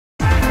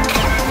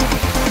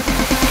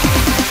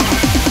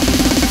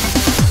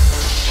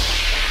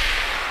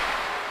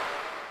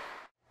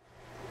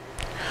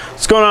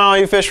What's going on, all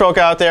you fish folk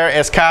out there?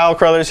 It's Kyle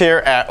Crothers here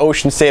at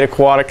Ocean State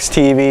Aquatics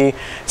TV.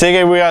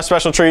 Today we got a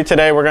special treat.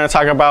 Today we're going to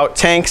talk about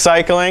tank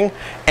cycling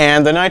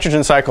and the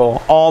nitrogen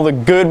cycle, all the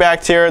good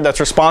bacteria that's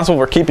responsible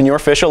for keeping your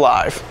fish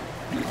alive.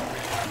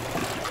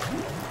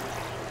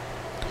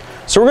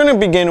 So we're going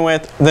to begin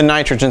with the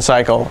nitrogen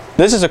cycle.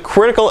 This is a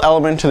critical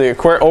element to the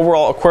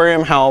overall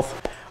aquarium health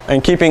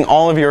and keeping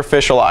all of your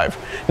fish alive.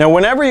 Now,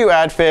 whenever you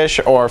add fish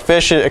or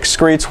fish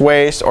excretes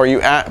waste or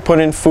you put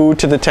in food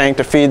to the tank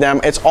to feed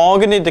them, it's all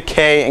going to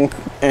decay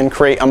and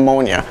create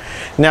ammonia.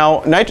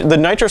 Now, the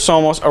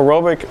nitrosomous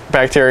aerobic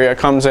bacteria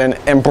comes in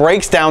and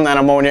breaks down that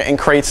ammonia and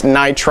creates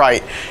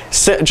nitrite.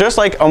 Just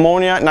like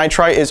ammonia,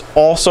 nitrite is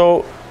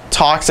also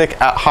toxic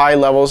at high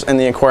levels in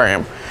the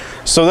aquarium.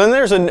 So then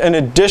there's an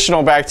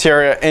additional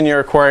bacteria in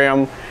your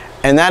aquarium,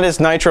 and that is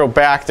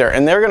nitrobacter,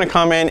 and they're going to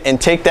come in and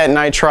take that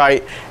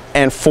nitrite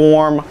and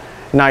form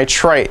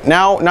nitrate.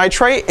 Now,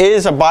 nitrate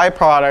is a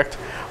byproduct,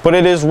 but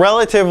it is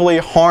relatively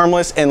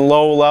harmless in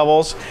low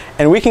levels,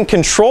 and we can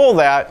control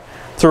that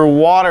through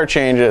water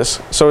changes.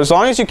 So as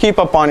long as you keep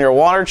up on your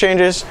water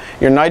changes,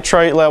 your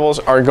nitrate levels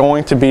are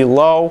going to be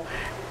low,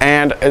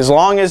 and as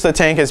long as the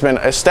tank has been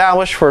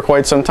established for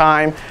quite some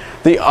time,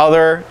 the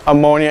other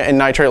ammonia and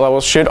nitrate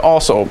levels should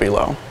also be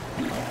low.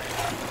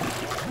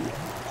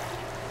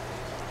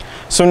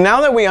 So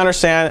now that we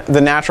understand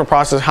the natural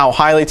process, how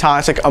highly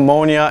toxic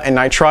ammonia and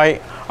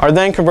nitrite are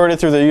then converted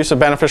through the use of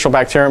beneficial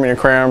bacterium in your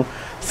aquarium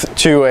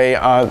to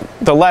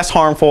the less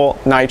harmful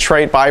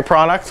nitrate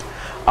byproduct,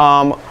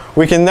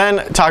 we can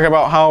then talk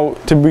about how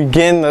to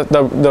begin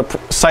the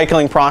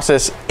cycling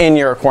process in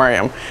your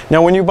aquarium.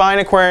 Now, when you buy an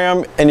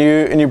aquarium and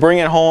you bring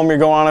it home, you're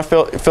going to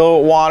fill it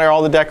with water,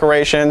 all the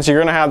decorations, you're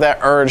going to have that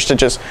urge to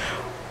just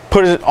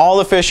put all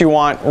the fish you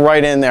want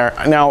right in there.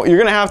 Now, you're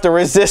going to have to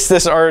resist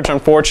this urge,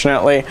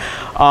 unfortunately.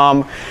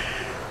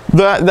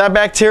 That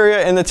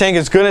bacteria in the tank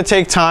is going to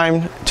take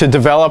time to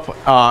develop.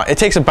 It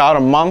takes about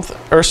a month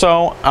or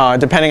so,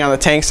 depending on the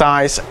tank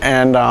size.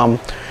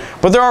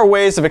 But there are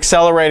ways of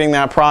accelerating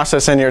that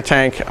process in your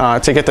tank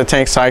to get the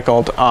tank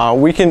cycled.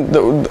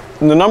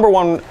 The number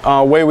one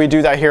way we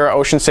do that here at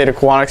Ocean State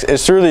Aquatics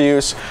is through the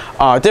use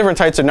of different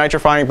types of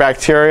nitrifying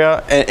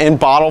bacteria in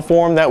bottle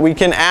form that we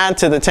can add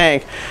to the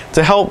tank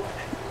to help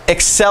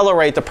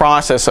accelerate the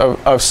process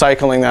of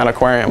cycling that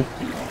aquarium.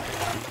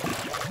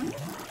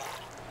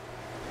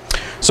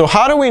 So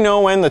how do we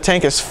know when the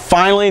tank is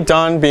finally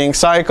done being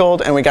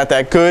cycled and we got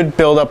that good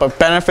buildup of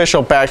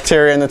beneficial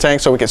bacteria in the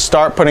tank so we can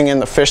start putting in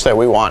the fish that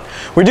we want?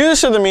 We do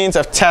this through the means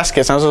of test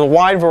kits. Now, there's a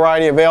wide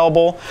variety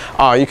available.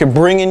 You can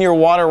bring in your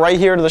water right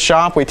here to the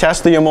shop. We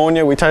test the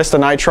ammonia, we test the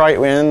nitrite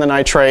and the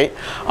nitrate.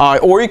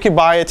 Or you can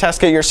buy a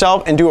test kit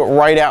yourself and do it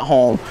right at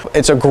home.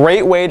 It's a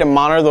great way to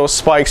monitor those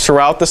spikes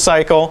throughout the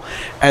cycle,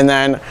 and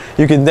then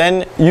you can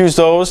then use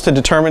those to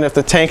determine if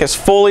the tank is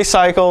fully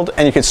cycled,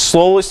 and you can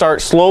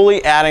start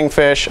slowly adding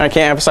fish. I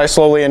can't emphasize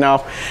slowly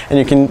enough. And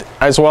you can,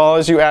 as well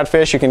as you add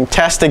fish, you can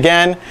test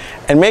again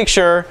and make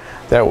sure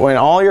that when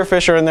all your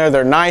fish are in there,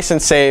 they're nice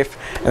and safe,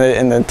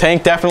 and the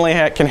tank definitely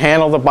can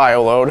handle the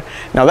bioload.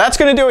 Now, that's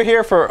going to do it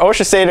here for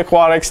Ocean State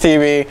Aquatics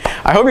TV.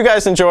 I hope you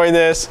guys enjoy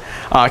this.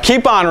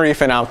 Keep on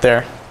reefing out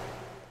there.